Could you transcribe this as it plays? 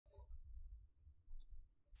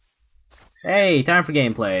Hey, time for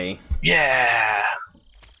gameplay. Yeah!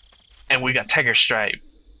 And we got Tiger Stripe.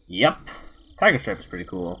 Yep. Tiger Stripe is pretty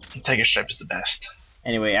cool. Tiger Stripe is the best.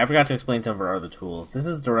 Anyway, I forgot to explain some of our other tools. This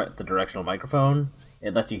is the directional microphone.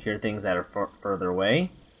 It lets you hear things that are further away.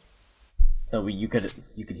 So you could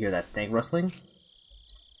hear that snake rustling.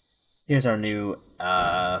 Here's our new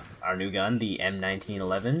gun, the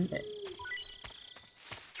M1911.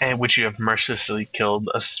 And which you have mercilessly killed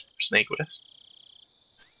a snake with.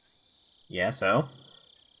 Yeah, so?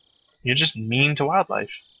 You're just mean to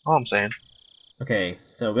wildlife. All I'm saying. Okay,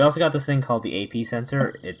 so we also got this thing called the AP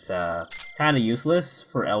sensor. It's kind of useless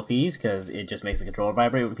for LPs because it just makes the controller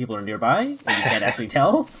vibrate when people are nearby, and you can't actually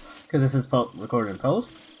tell because this is recorded in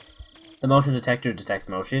post. The motion detector detects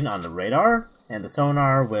motion on the radar, and the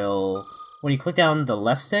sonar will, when you click down the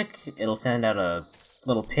left stick, it'll send out a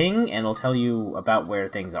little ping, and it'll tell you about where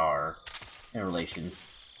things are in relation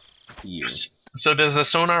to you. So does the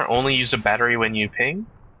sonar only use a battery when you ping?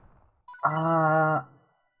 I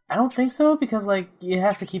don't think so, because, like, it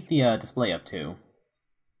has to keep the display up, too.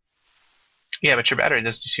 Yeah, but your battery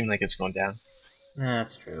doesn't seem like it's going down.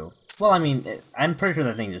 That's true. Well, I mean, I'm pretty sure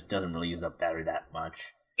that thing just doesn't really use up battery that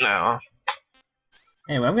much. No.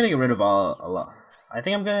 Anyway, I'm gonna get rid of a lot. I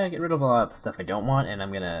think I'm gonna get rid of a lot of the stuff I don't want, and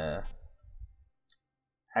I'm gonna...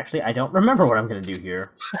 Actually, I don't remember what I'm gonna do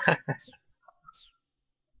here.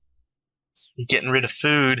 You're getting rid of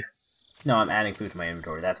food. No, I'm adding food to my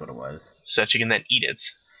inventory. That's what it was. So that you can then eat it.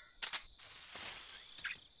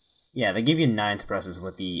 Yeah, they give you 9 suppressors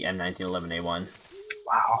with the M1911A1.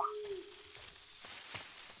 Wow.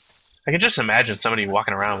 I can just imagine somebody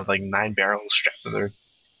walking around with like 9 barrels strapped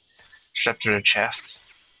to their chest.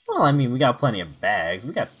 Well, I mean, we got plenty of bags.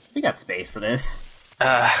 We got space for this.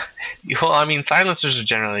 Well, I mean, silencers are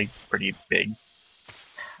generally pretty big.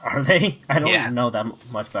 Are they? I don't know that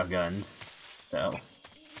much about guns, so.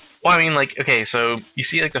 Well, I mean, like, okay, so you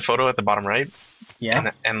see like the photo at the bottom right?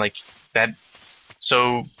 Yeah. And like that.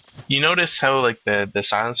 So you notice how like the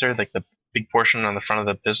silencer, like the big portion on the front of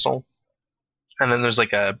the pistol, and then there's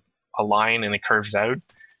like a line and it curves out,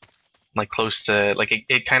 like close to like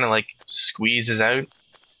it kind of like squeezes out.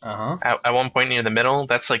 At one point near the middle,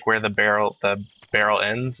 that's like where the barrel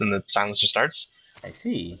ends and the silencer starts. I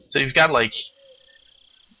see. So you've got like,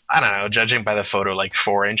 I don't know, judging by the photo, like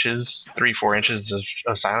 4 inches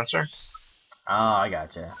of silencer. Oh, I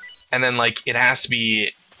gotcha. And then like it has to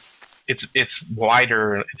be, it's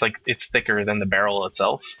wider. It's like it's thicker than the barrel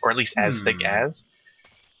itself, or at least as thick as.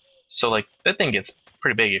 So like that thing gets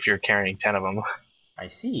pretty big if you're carrying 10 of them. I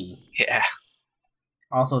see. Yeah.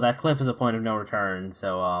 Also, that cliff is a point of no return,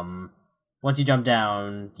 so once you jump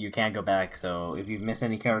down, you can't go back. So if you miss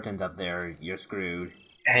any keratins up there, you're screwed.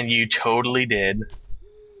 And you totally did.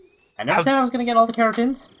 I never said I was gonna get all the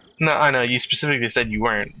keratins. No, I know you specifically said you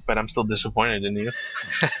weren't, but I'm still disappointed in you.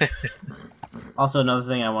 Also, another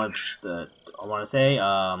thing I want to say,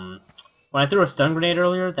 when I threw a stun grenade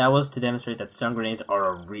earlier, that was to demonstrate that stun grenades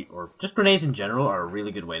are or just grenades in general are a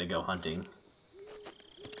really good way to go hunting.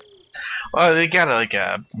 Well, they got like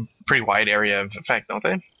a pretty wide area of effect, don't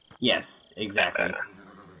they? Yes, exactly.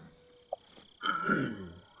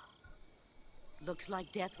 Looks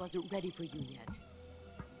like death wasn't ready for you yet.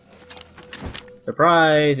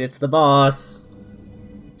 Surprise! It's the boss.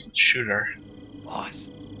 Shooter. Boss.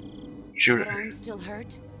 Shooter. Your arm still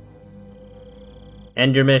hurt?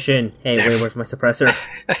 End your mission. Hey, wait, where's my suppressor?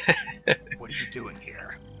 What are you doing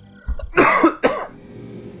here?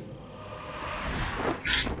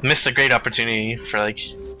 Missed a great opportunity for like,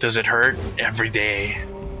 does it hurt every day?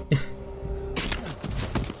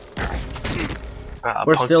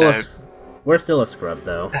 We're still a scrub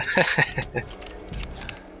though.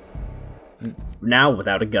 Now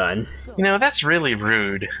without a gun. You know, that's really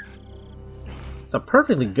rude. It's a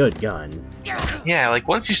perfectly good gun. Yeah, like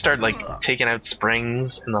once you start like taking out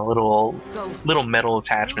springs and the little metal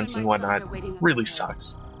attachments and whatnot, really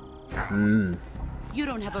sucks. You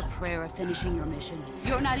don't have a prayer of finishing your mission.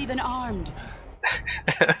 You're not even armed.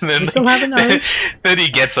 And then, you still have a knife? Then he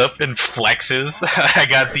gets up and flexes. I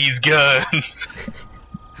got these guns.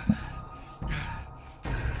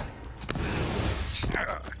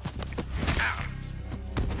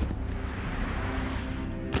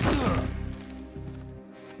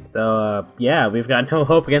 So, yeah, we've got no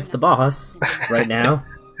hope against the boss right now.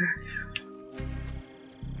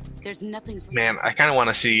 There's nothing. Man, I kind of want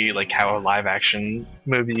to see like how a live-action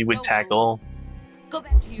movie would tackle Go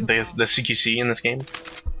back to your the CQC in this game.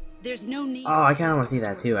 There's no need. Oh, I kind of want to see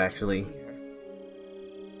that too, actually.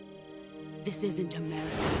 This isn't America.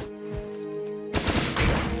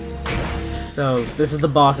 So, this is the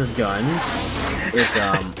boss's gun. It's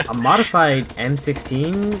a modified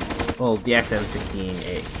M16 well, the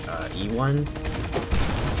XM16E1.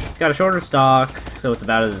 It's got a shorter stock, so it's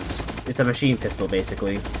about as it's a machine pistol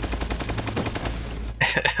basically.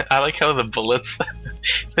 I like how the bullets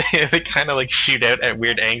they kind of like shoot out at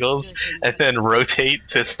weird angles and then rotate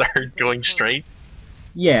to start going straight.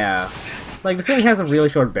 Yeah, like this thing has a really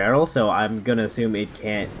short barrel, so I'm gonna assume it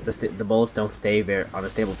can't. The bullets don't stay on a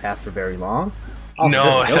stable path for very long. Also,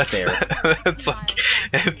 No, that's that's like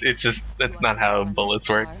that's not how bullets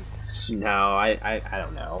work. No, I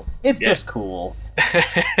don't know. It's just cool.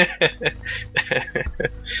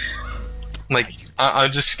 Like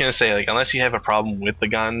I'm just gonna say, like, unless you have a problem with the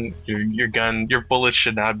gun, your bullets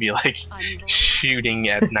should not be like shooting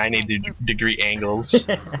at 90-degree angles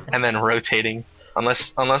and then rotating,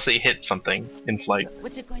 unless they hit something in flight.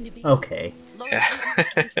 What's it going to be? Okay. Yeah.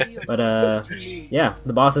 But yeah,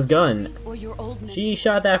 the boss's gun. She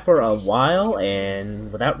shot that for a while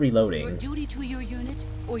and without reloading. Your duty to your unit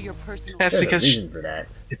or your personal. That's There's because a reason for that.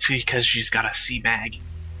 It's because she's got a C mag.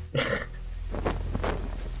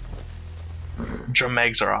 Drum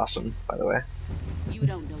mags are awesome, by the way. You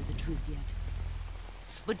don't know the truth yet,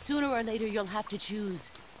 but sooner or later you'll have to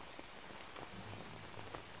choose.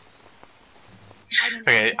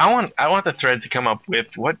 Okay, I want the thread to come up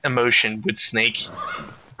with what emotion would Snake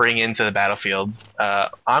bring into the battlefield.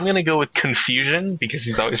 I'm gonna go with confusion because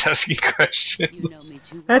he's always asking questions. You know me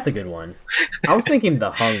too well. That's a good one. I was thinking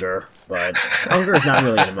the hunger, but hunger is not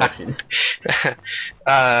really an emotion.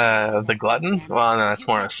 The glutton? Well, no, that's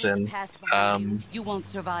more a sin. You won't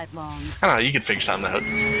survive long. I don't know. You could figure something out.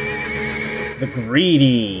 The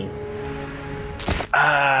greedy.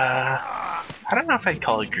 I don't know if I'd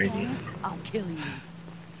call it greedy. I'll kill you.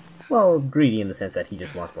 Well, greedy in the sense that he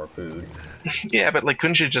just wants more food. Yeah, but like,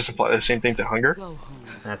 couldn't you just apply the same thing to hunger? Go home.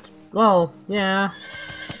 That's, well, yeah.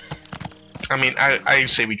 I mean, I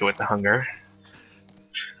say we go with the hunger.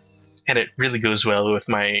 And it really goes well with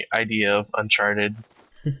my idea of Uncharted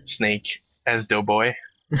Snake as Doughboy.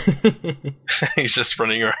 He's just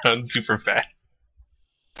running around super fat.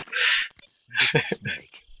 This is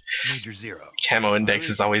Snake. Major Zero. Camo index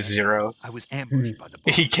is always 0. I was ambushed by the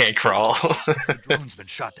bomb. He can't crawl. The drone's been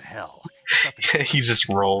shot to hell. It's up in- He just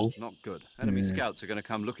rolls. Not good. Enemy scouts are going to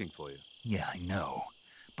come looking for you. Yeah, I know.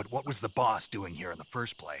 But what was the boss doing here in the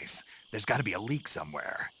first place? There's got to be a leak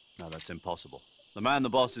somewhere. No, that's impossible. The man the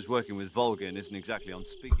boss is working with, Volgin, isn't exactly on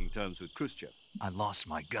speaking terms with Khrushchev. I lost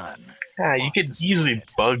my gun. Yeah, you Boss could destroyed easily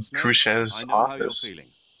it. bug Snake, Khrushchev's I know how you're office. feeling.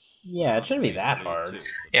 Yeah, it shouldn't be that hard.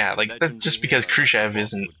 Yeah, like, just because Khrushchev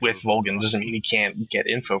isn't with Volgin doesn't mean he can't get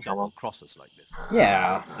info from him. Cross us like this.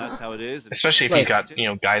 Yeah. That's how it is. Especially if he's got, you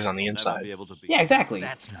know, guys on the inside. Yeah, exactly.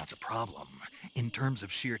 That's not the problem. In terms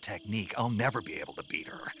of sheer technique, I'll never be able to beat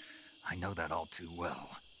her. I know that all too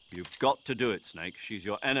well. You've got to do it, Snake. She's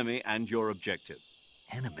your enemy and your objective.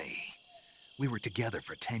 Enemy? We were together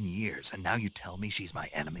for 10 years, and now you tell me she's my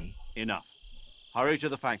enemy? Enough. Hurry to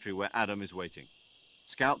the factory where Adam is waiting.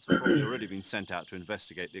 Scouts have probably already been sent out to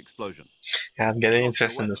investigate the explosion. Yeah, I'm getting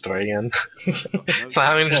interested in the story again. So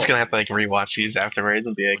I'm just gonna have to like rewatch these afterwards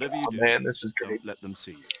and be like, Whatever you oh do, man, this is great. Don't let them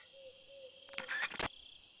see you.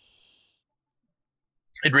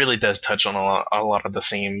 It really does touch on a lot of the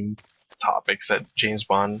same topics that James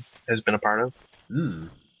Bond has been a part of.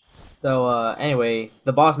 So, anyway,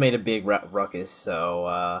 the boss made a big ruckus,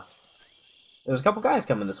 so, there's a couple guys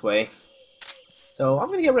coming this way. So, I'm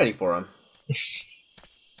gonna get ready for them.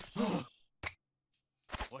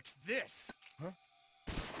 What's this? Huh?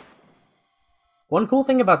 One cool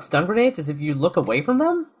thing about stun grenades is if you look away from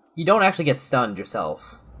them, you don't actually get stunned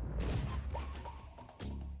yourself.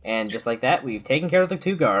 And just like that, we've taken care of the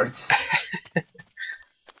 2 guards.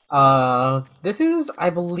 This is, I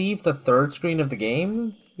believe, the 3rd screen of the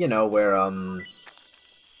game. You know, where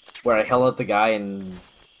I held up the guy and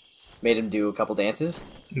made him do a couple dances.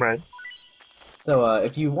 Right. So,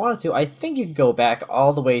 if you wanted to, I think you could go back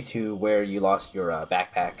all the way to where you lost your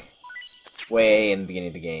backpack. Way in the beginning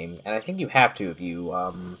of the game. And I think you have to if you,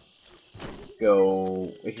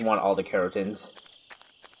 if you want all the keratins.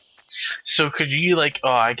 So could you like? Oh,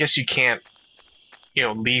 I guess you can't. You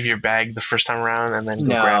know, leave your bag the first time around and then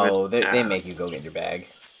go grab it. No, they make you go get your bag.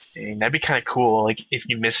 Dang, that'd be kind of cool. Like if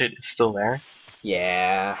you miss it, it's still there.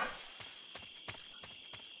 Yeah.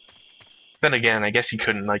 Then again, I guess you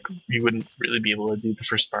couldn't. Like you wouldn't really be able to do the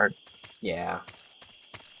first part. Yeah.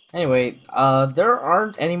 Anyway, there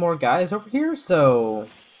aren't any more guys over here, so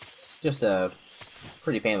it's just a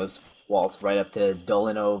pretty painless waltz right up to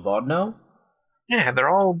Dolino Vodno. Yeah, they're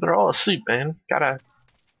all asleep, man.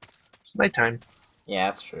 It's nighttime. Yeah,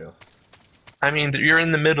 that's true. I mean, you're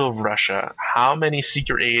in the middle of Russia. How many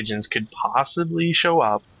secret agents could possibly show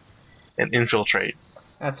up and infiltrate?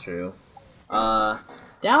 That's true.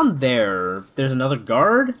 Down there's another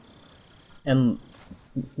guard, and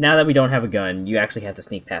now that we don't have a gun, you actually have to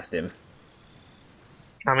sneak past him.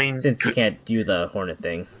 I mean, Since you can't do the Hornet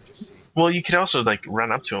thing. well, you could also like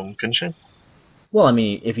run up to him, couldn't you? Well, I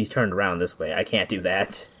mean, if he's turned around this way, I can't do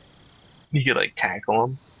that. You could like tackle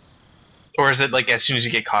him, or is it like as soon as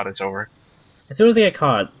you get caught, it's over? As soon as I get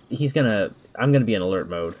caught, I'm gonna be in alert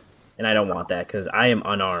mode, and I don't want that because I am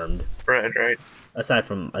unarmed. Right. Aside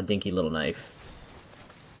from a dinky little knife.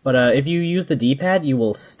 But if you use the D-pad, you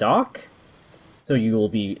will stalk, so you will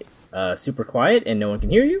be super quiet and no one can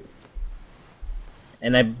hear you.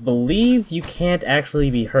 And I believe you can't actually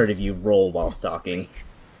be hurt if you roll while stalking.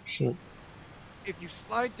 If you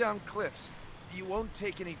slide down cliffs, you won't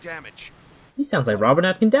take any damage. He sounds like Robert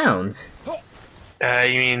Atkin Downs.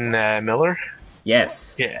 You mean Miller?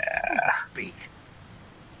 Yes. Yeah. Speak.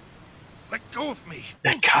 Let go of me.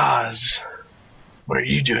 Kaz, what are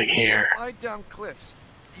you doing here? Slide down cliffs,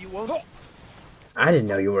 you won't. I didn't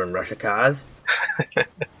know you were in Russia, Kaz.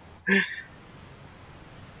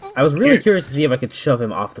 I was really curious to see if I could shove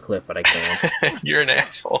him off the cliff, but I can't. You're an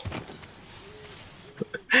asshole.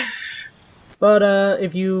 But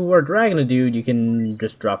if you were dragging a dude, you can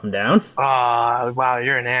just drop him down. Wow,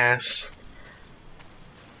 you're an ass.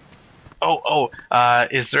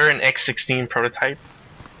 Is there an X16 prototype?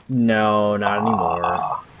 No, not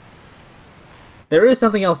anymore. There is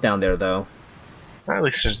something else down there, though. At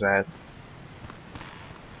least there's that.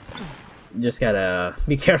 You just gotta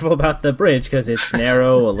be careful about the bridge, because it's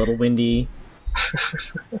narrow, a little windy.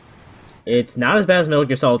 It's not as bad as Metal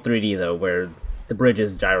Gear Solid 3D, though, where the bridge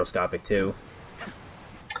is gyroscopic, too.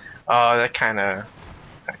 Oh, that kind of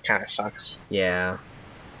sucks. Yeah.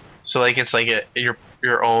 So, like, it's like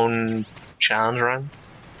your own challenge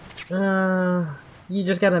run? You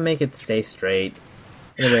just gotta make it stay straight.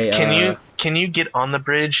 Anyway, Can you get on the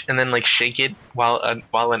bridge and then, like, shake it while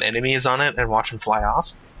an enemy is on it and watch him fly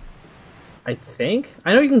off? I think?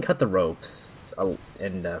 I know you can cut the ropes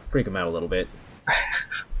and freak them out a little bit.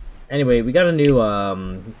 Anyway, we got a new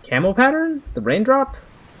camo pattern, the raindrop.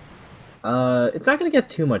 It's not going to get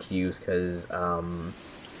too much use because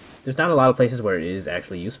there's not a lot of places where it is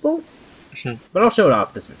actually useful. But I'll show it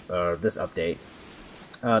off this update.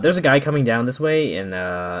 There's a guy coming down this way, and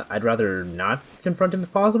I'd rather not confront him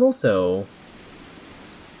if possible, so...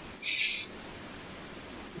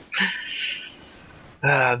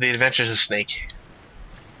 The Adventures of Snake.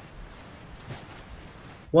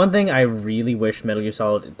 One thing I really wish Metal Gear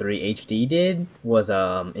Solid 3 HD did was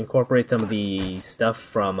incorporate some of the stuff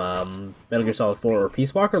from Metal Gear Solid 4 or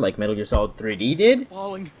Peace Walker, like Metal Gear Solid 3D did.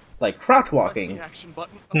 Like crouch walking.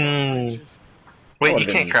 Wait, you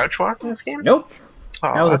can't crouch walk in this game? Nope.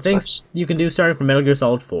 Oh, that was a thing sucks. you can do starting from Metal Gear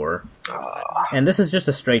Solid 4. And this is just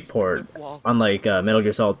a straight port, unlike Metal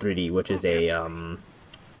Gear Solid 3D, which is a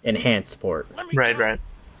enhanced port. Right.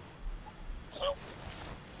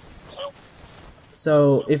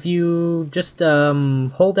 So if you just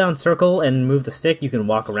hold down circle and move the stick, you can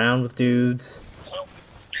walk around with dudes.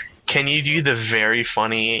 Can you do the very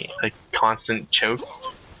funny, like, constant choke?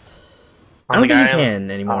 I don't think you can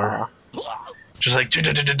anymore. Just like...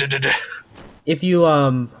 If you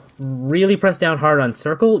really press down hard on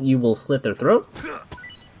circle, you will slit their throat.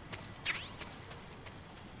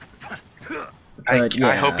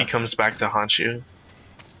 I hope he comes back to haunt you.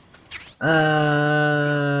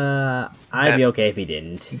 I'd be okay if he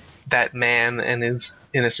didn't. That man and his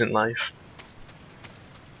innocent life.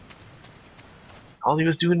 All he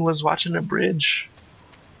was doing was watching a bridge.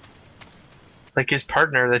 Like his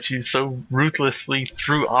partner that you so ruthlessly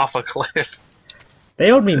threw off a cliff. They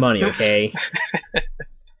owed me money, okay?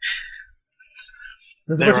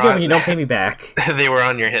 This is what you get when you don't pay me back. They were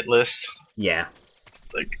on your hit list. Yeah.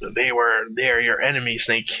 It's like, they're your enemy,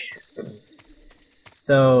 Snake.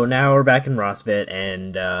 So now we're back in Rosbit,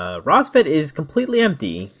 and Rosbit is completely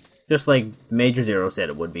empty, just like Major Zero said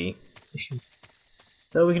it would be.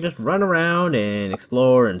 So we can just run around and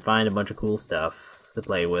explore and find a bunch of cool stuff to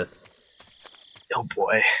play with. Oh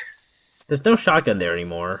boy. There's no shotgun there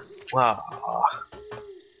anymore. Oh.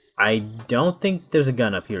 I don't think there's a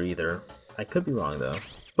gun up here either. I could be wrong, though.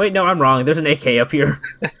 Wait, no, I'm wrong. There's an AK up here.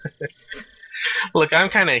 Look, I'm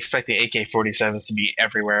kind of expecting AK-47s to be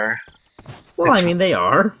everywhere. Well, I mean, they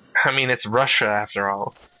are. I mean, it's Russia, after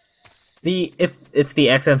all. It's the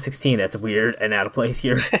XM16 that's weird and out of place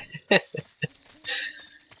here.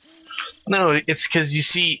 No, it's because, you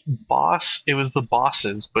see, Boss, it was the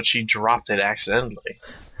boss's, but she dropped it accidentally.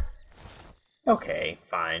 Okay,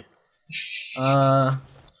 fine.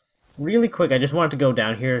 Really quick, I just wanted to go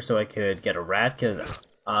down here so I could get a rat, because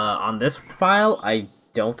on this file, I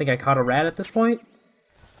don't think I caught a rat at this point.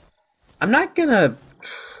 I'm not gonna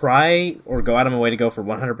try or go out of my way to go for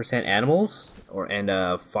 100% animals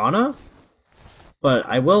and fauna, but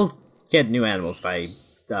I will get new animals if I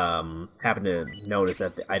happen to notice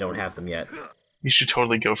that I don't have them yet. You should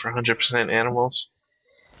totally go for 100% animals.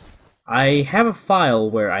 I have a file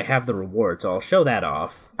where I have the reward, so I'll show that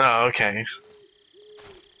off. Oh, okay.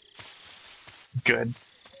 Good.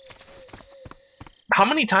 How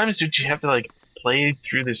many times did you have to like play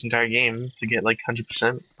through this entire game to get like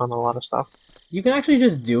 100% on a lot of stuff? You can actually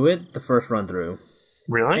just do it the first run through.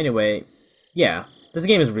 Really? Anyway, yeah, this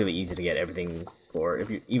game is really easy to get everything for,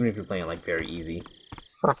 even if you're playing like very easy.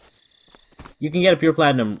 Huh. You can get a pure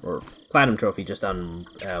platinum or platinum trophy just on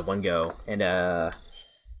one go, and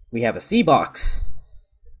we have a C box.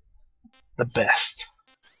 The best.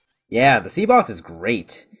 Yeah, the C box is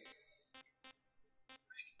great.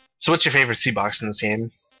 So what's your favorite C box in this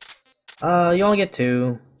game? You only get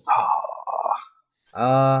 2.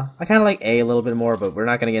 I kind of like A a little bit more, but we're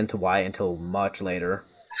not going to get into Y until much later.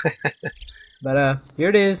 But here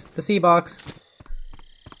it is, the C box.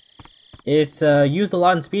 It's used a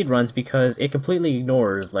lot in speedruns because it completely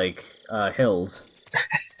ignores, like, hills.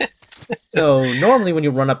 So, normally when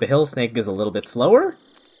you run up a hill, Snake is a little bit slower,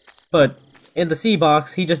 but in the C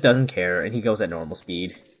box, he just doesn't care, and he goes at normal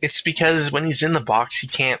speed. It's because when he's in the box, he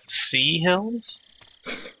can't see hills,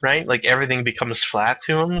 right? Like, everything becomes flat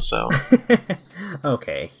to him, so...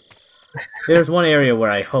 Okay. There's one area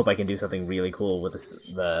where I hope I can do something really cool with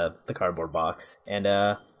the cardboard box, and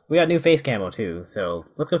we got new face camo too, so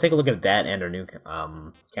let's go take a look at that and our new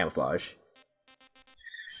camouflage.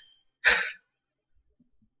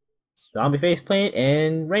 Zombie faceplate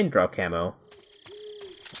and raindrop camo.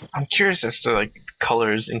 I'm curious as to like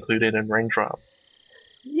colors included in raindrop.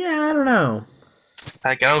 Yeah, I don't know.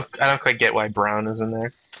 Like I don't quite get why brown is in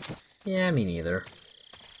there. Yeah, me neither.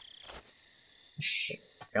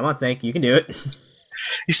 Come on, Snake, you can do it.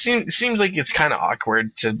 It seems like it's kind of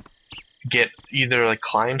awkward to get either like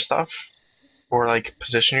climb stuff or like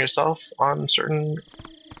position yourself on certain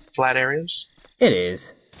flat areas. It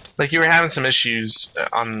is. Like you were having some issues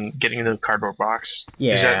on getting into the cardboard box.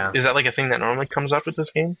 Yeah. Is that like a thing that normally comes up with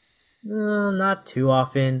this game? Not too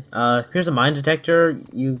often. Here's a mine detector.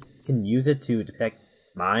 You can use it to detect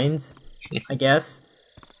mines, I guess.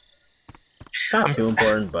 It's not too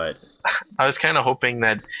important, but... I was kind of hoping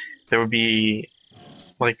that there would be,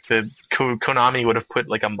 like, the Konami would have put,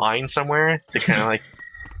 like, a mine somewhere to kind of, like,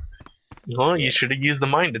 well, you should have used the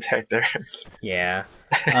mine detector. Yeah.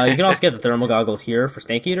 You can also get the thermal goggles here for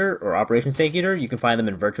Snake Eater, or Operation Snake Eater. You can find them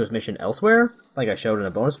in Virtuous Mission elsewhere, like I showed in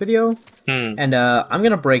a bonus video. And I'm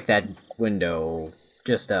gonna break that window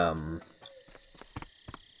just,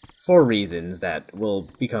 for reasons that will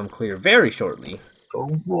become clear very shortly. Oh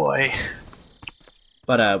boy.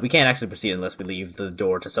 But we can't actually proceed unless we leave the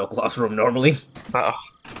door to Sokolov's room normally. Uh-oh.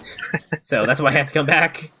 So that's why I had to come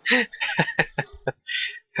back.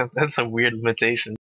 That's a weird limitation.